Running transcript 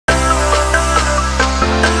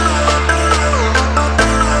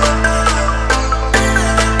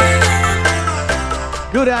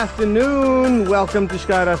Good afternoon. Welcome to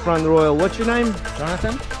Skydive Front Royal. What's your name?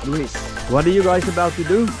 Jonathan. Luis. What are you guys about to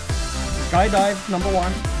do? Skydive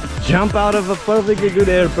 #1. Jump out of a perfectly good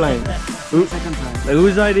airplane. Second time.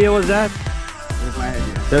 Whose idea was that? It was my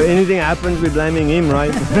idea. So anything happens, we're blaming him,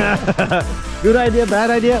 right? Good idea, bad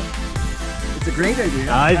idea? It's a great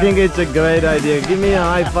idea. I think it's a great idea. Give me a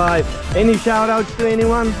high five. Any shout outs to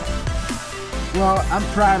anyone? Well, I'm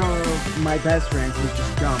proud of my best friend who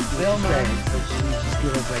just jumped. Wilma. So she just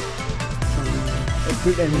gave us like some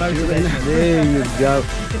good energy. Motivation. There you go. You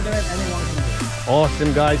can do it, anyone can do it.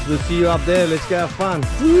 Awesome, guys. We'll see you up there. Let's go have fun.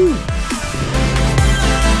 Woo!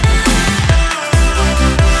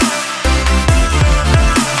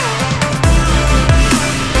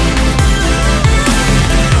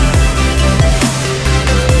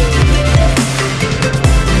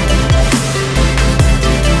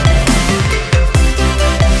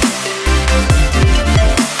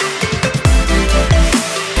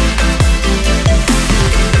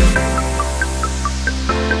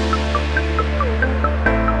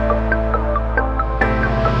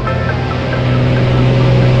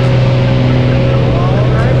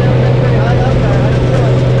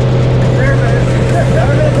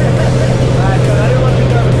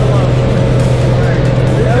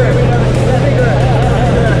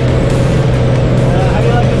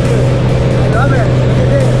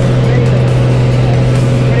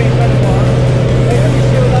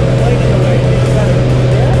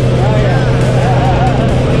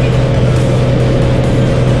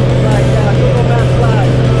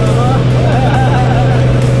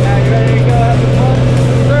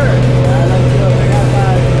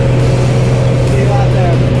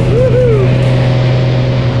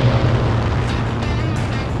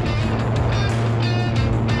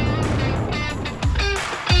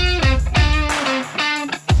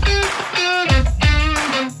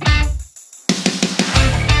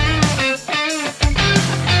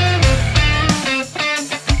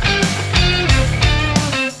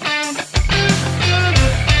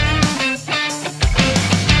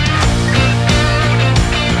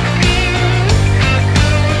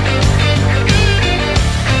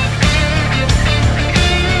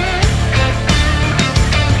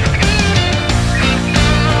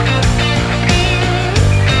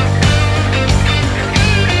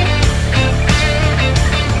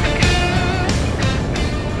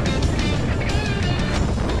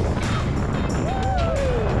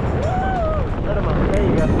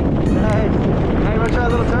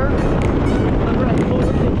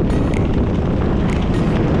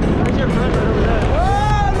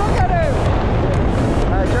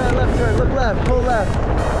 Pull left.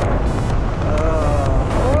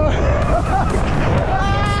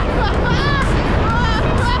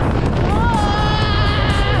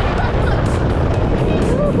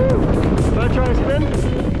 Want to try to spin?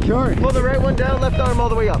 Sure. Pull the right one down, left arm all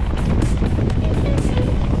the way up.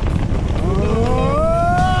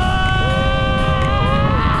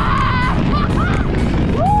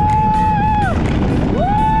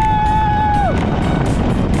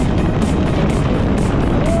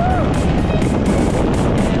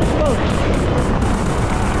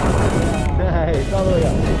 All the way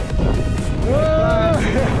up.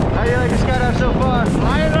 How do you like your skydive so far?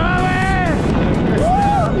 I love it!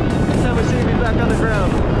 Next time we see you, be back on the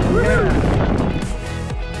ground.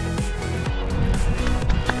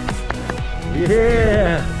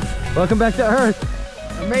 Yeah! Welcome back to Earth.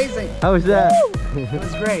 Amazing. How was that? It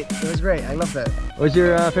was great. It was great. I love that. What's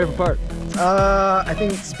your favorite part? I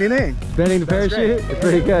think spinning. Spinning the That's parachute? great. It's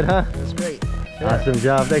pretty good, huh? It was great. Yeah. Awesome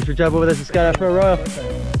job. Thanks for jumping with us at Skydive Front Royal.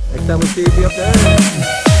 Next time we see you, be up there.